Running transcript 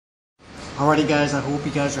Alrighty guys, I hope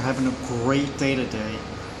you guys are having a great day today.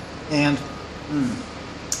 And,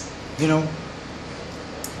 you know,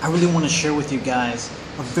 I really want to share with you guys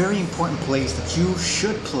a very important place that you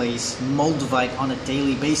should place Moldavite on a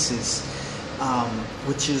daily basis,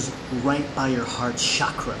 which is right by your heart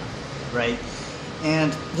chakra, right?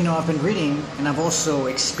 And, you know, I've been reading, and I've also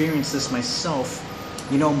experienced this myself.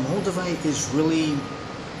 You know, Moldavite is really,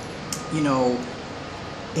 you know,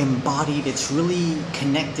 embodied. It's really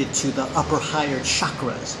connected to the upper higher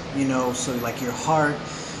chakras, you know, so like your heart,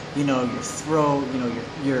 you know, your throat, you know,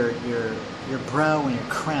 your brow and your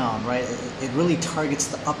crown, right? It really targets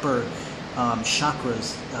the upper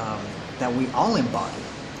chakras that we all embody,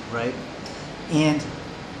 right? And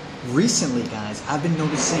recently, guys, I've been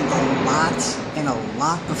noticing a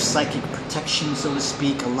lot of psychic protection, so to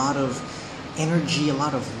speak, a lot of energy, a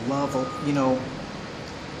lot of love, you know.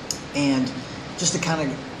 And just to kind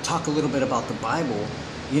of talk a little bit about the Bible,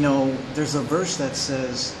 you know, there's a verse that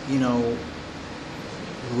says, you know,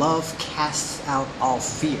 love casts out all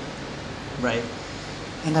fear, right?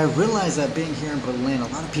 And I realize that being here in Berlin, a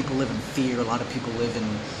lot of people live in fear, a lot of people live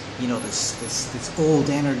in, you know, this old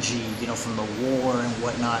energy, you know, from the war and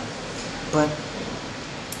whatnot. But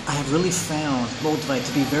I have really found Moldavite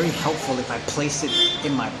to be very helpful if I place it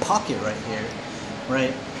in my pocket right here,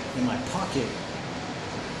 right? In my pocket,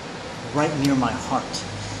 right near my heart.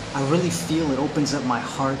 I really feel it opens up my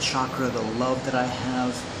heart chakra, the love that I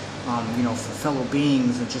have, you know, for fellow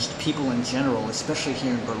beings and just people in general, especially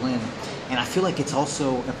here in Berlin. And I feel like it's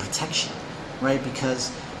also a protection, right? Because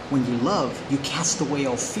when you love, you cast away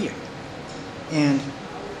all fear. And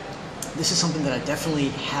this is something that I definitely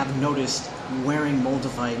have noticed wearing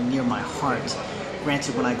Moldavite near my heart.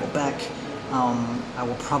 Granted, when I go back, I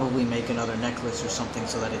will probably make another necklace or something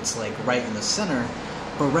so that it's like right in the center.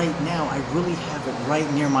 But right now, I really have it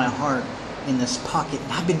right near my heart in this pocket.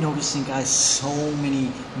 And I've been noticing, guys, so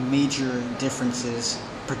many major differences,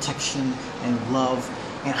 protection and love.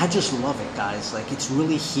 And I just love it, guys. Like, it's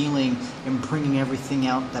really healing and bringing everything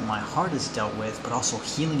out that my heart has dealt with, but also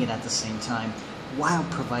healing it at the same time while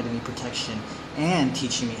providing me protection and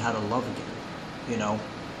teaching me how to love again, you know?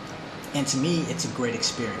 And to me, it's a great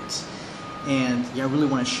experience. And yeah, I really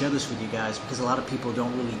want to share this with you guys because a lot of people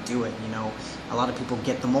don't really do it, you know. A lot of people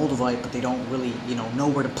get the Moldavite, but they don't really, you know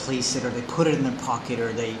where to place it, or they put it in their pocket,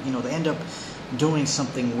 or they, you know, they end up doing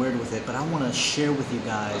something weird with it. But I want to share with you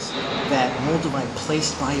guys that Moldavite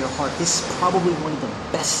placed by your heart is probably one of the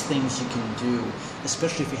best things you can do,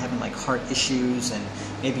 especially if you're having like heart issues and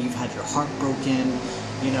maybe you've had your heart broken,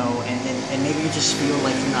 you know, and maybe you just feel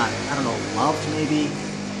like you're not, I don't know, loved maybe.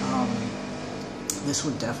 This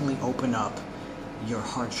would definitely open up your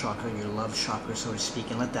heart chakra, your love chakra, so to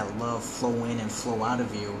speak, and let that love flow in and flow out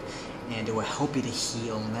of you, and it will help you to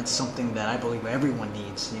heal. And that's something that I believe everyone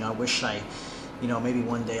needs. You know, I wish you know, maybe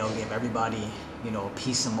one day I'll give everybody, you know, a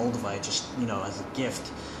piece of Moldavite, just, you know, as a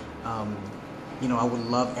gift. You know, I would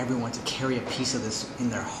love everyone to carry a piece of this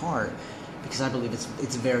in their heart, because I believe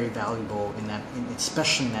it's very valuable in that,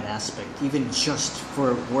 especially in that aspect. Even just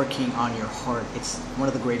for working on your heart, it's one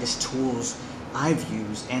of the greatest tools I've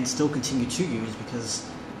used and still continue to use, because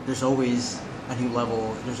there's always a new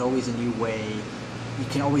level, there's always a new way. You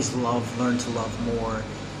can always learn to love more,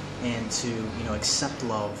 and to, you know, accept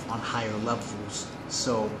love on higher levels.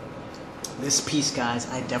 So this piece, guys,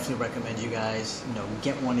 I definitely recommend you guys, you know,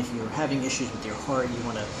 get one if you're having issues with your heart,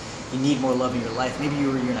 you need more love in your life. Maybe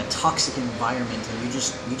you're in a toxic environment and you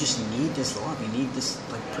just need this love, you need this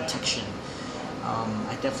like protection.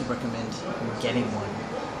 I definitely recommend getting one.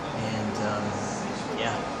 And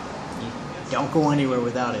yeah, you don't go anywhere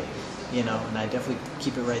without it, you know. And I definitely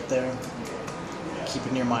keep it right there, keep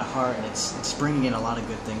it near my heart, and it's bringing in a lot of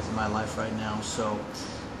good things in my life right now. So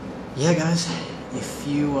yeah, guys, if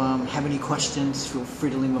you have any questions, feel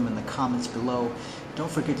free to leave them in the comments below.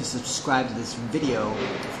 Don't forget to subscribe to this video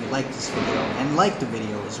if you like this video, and like the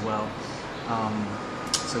video as well.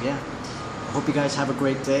 So yeah, I hope you guys have a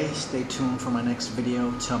great day. Stay tuned for my next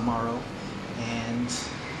video tomorrow, and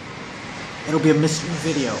it'll be a mystery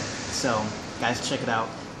video. So guys, check it out.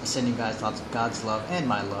 I send you guys lots of God's love and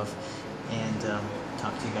my love, and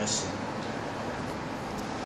talk to you guys soon.